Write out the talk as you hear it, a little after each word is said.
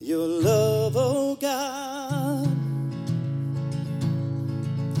Your love, oh God,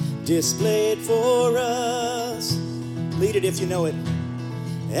 displayed for us. Lead it if you know it.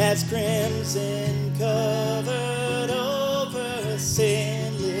 As crimson covered over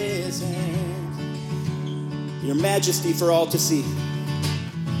sinless hands. Your majesty for all to see.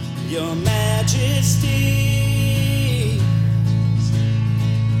 Your majesty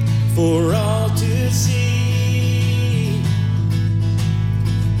for all to see.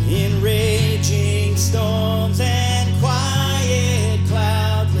 In raging storms and quiet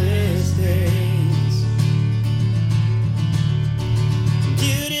cloudless days.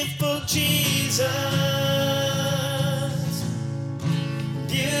 Beautiful Jesus,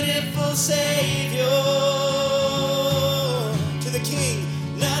 beautiful Savior, to the King.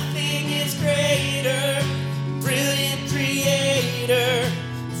 Nothing is greater, brilliant Creator,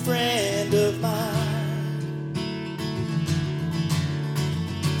 friend of mine.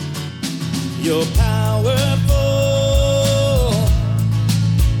 You're powerful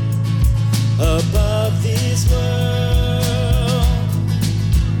above this world.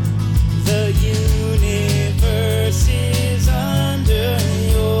 The universe is under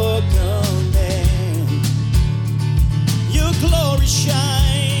your command. Your glory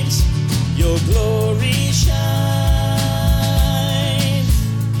shines, your glory shines,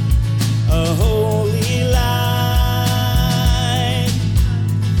 a holy light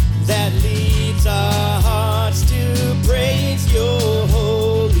that leads our hearts to praise. Your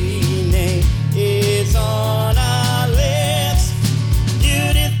holy name is on our lips.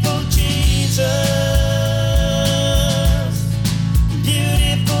 Beautiful Jesus,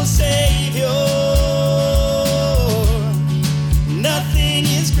 beautiful Savior, nothing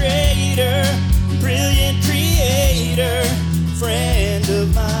is greater, brilliant Creator, friend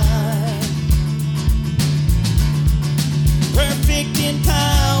of mine. Perfect in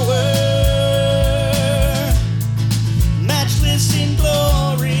power, matchless in glory.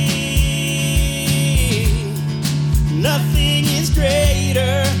 Nothing is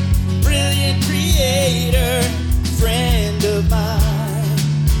greater, brilliant Creator, friend of mine.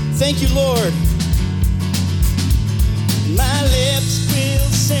 Thank you, Lord. My lips will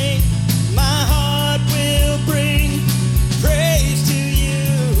sing, my heart will bring praise to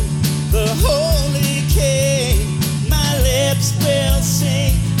you, the Holy King. My lips will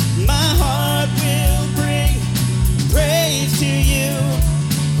sing, my heart will bring praise to you,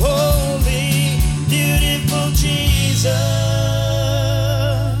 holy, beautiful Jesus.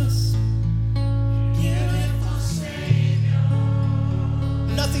 Beautiful Savior.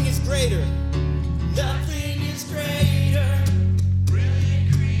 Nothing is greater. Nothing is greater.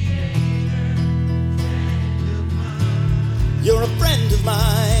 Brilliant Creator, friend of mine. You're a friend of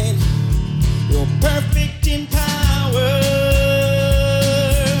mine. You're perfect in power,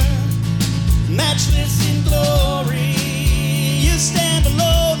 matchless in glory. You stand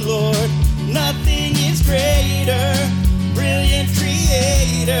alone, Lord. Nothing is greater. Brilliant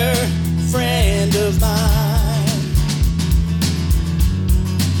Creator, friend of mine.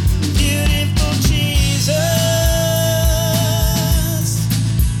 Beautiful Jesus,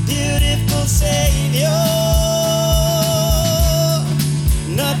 beautiful Savior,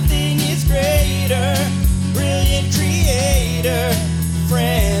 nothing is greater, brilliant Creator,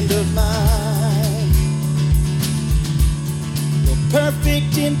 friend of mine. You're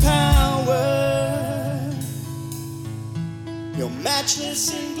perfect in power, you're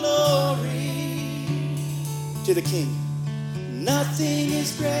matchless in glory. To the King. Nothing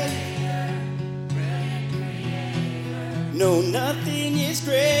is greater, brilliant Creator. No, nothing is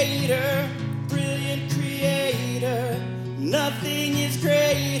greater, brilliant Creator. Nothing is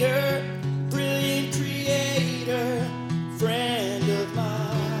greater, brilliant Creator, friend of mine.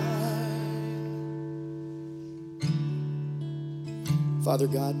 Father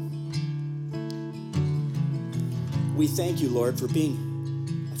God, we thank you, Lord, for being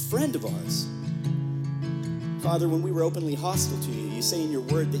a friend of ours. Father, when we were openly hostile to you, you say in your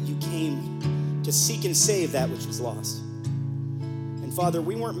word that you came to seek and save that which was lost. And Father,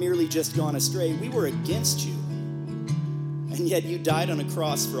 we weren't merely just gone astray, we were against you. And yet you died on a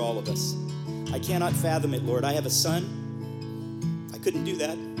cross for all of us. I cannot fathom it, Lord. I have a son. I couldn't do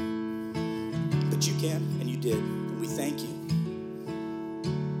that. But you can, and you did. And we thank you.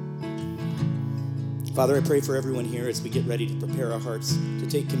 Father, I pray for everyone here as we get ready to prepare our hearts to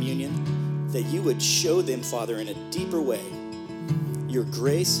take communion, that you would show them, Father, in a deeper way, your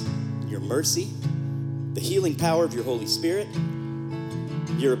grace, your mercy, the healing power of your Holy Spirit,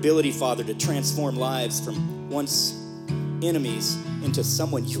 your ability, Father, to transform lives from once enemies into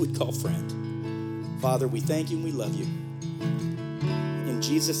someone you would call friend. Father, we thank you and we love you. In In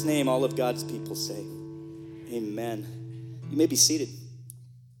Jesus' name, all of God's people say, amen. You may be seated.